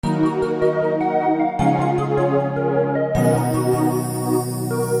Call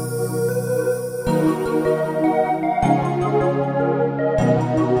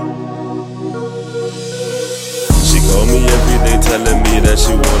me every day telling me that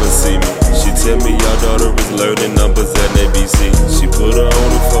she wanna see me. She tell me your daughter is learning numbers and ABC. She put her on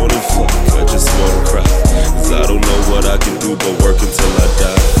the phone and fuck, I just wanna cry. Cause I don't know what I can do but work until I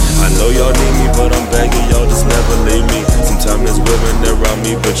die. I know y'all need me but I'm begging y'all just never leave me. Sometimes there's women around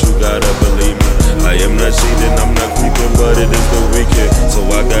me but you gotta believe me. I am not cheating, I'm not creepin, but it is the weekend. So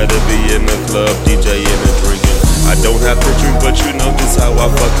I gotta be in the club, DJin and drinkin. I don't have to drink but you know just how I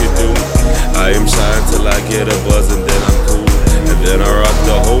fucking do. I am shy till I get a buzz and then I'm cool. And then I rock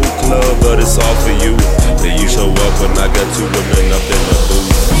the whole club, but it's all for you. Then you show up when I got two women up in the booth.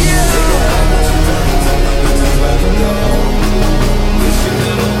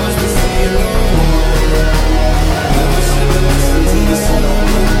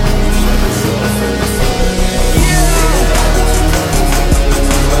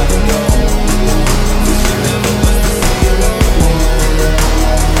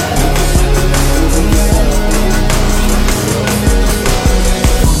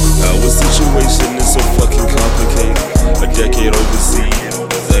 Situation is so fucking complicated. A decade overseas,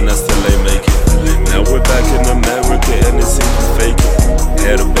 and I still ain't make it. Now we're back in America and it seems we're faking.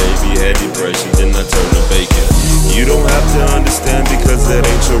 Had a baby, had depression, then I turned to bacon. You don't have to understand because that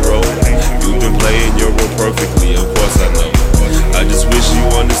ain't your role. You've been playing your role perfectly, of course I know. I just wish you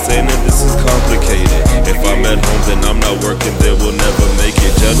understand that this is complicated. If I'm at home then I'm not working, then we'll never make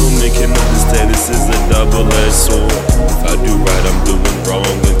it. Gentlemen can understand this is a double-edged sword. If I do right, I'm doing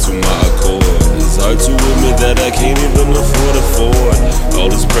wrong into my accord. It's hard to admit that I can't even afford. All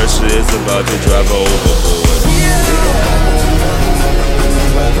this pressure is about to drive her overboard.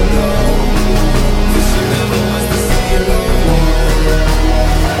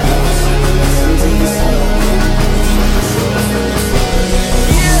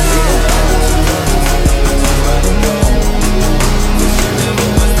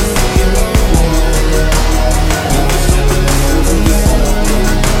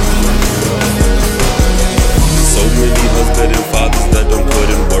 Husband and fathers that don't put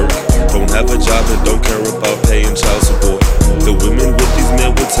in work, don't have a job and don't care about paying child support. The women with these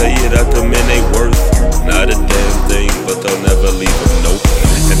men will tell you that the men ain't worth not a damn thing, but they'll never leave them, nope.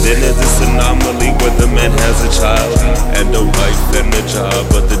 And then there's this anomaly where the man has a child and a wife and a job,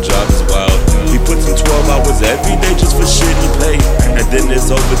 but the job is wild. He puts in 12 hours every day just for shitty pay, and then there's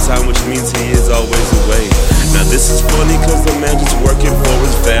overtime, which means he is always away. Now this is funny cause the man just working for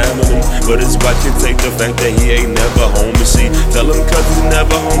his family, but his wife can take the fact that he ain't never home. And she tell him cause he's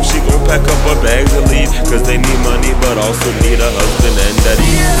never home, she gon' pack up her bags and leave. Cause they need money but also need a husband and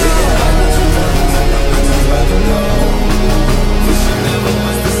daddy.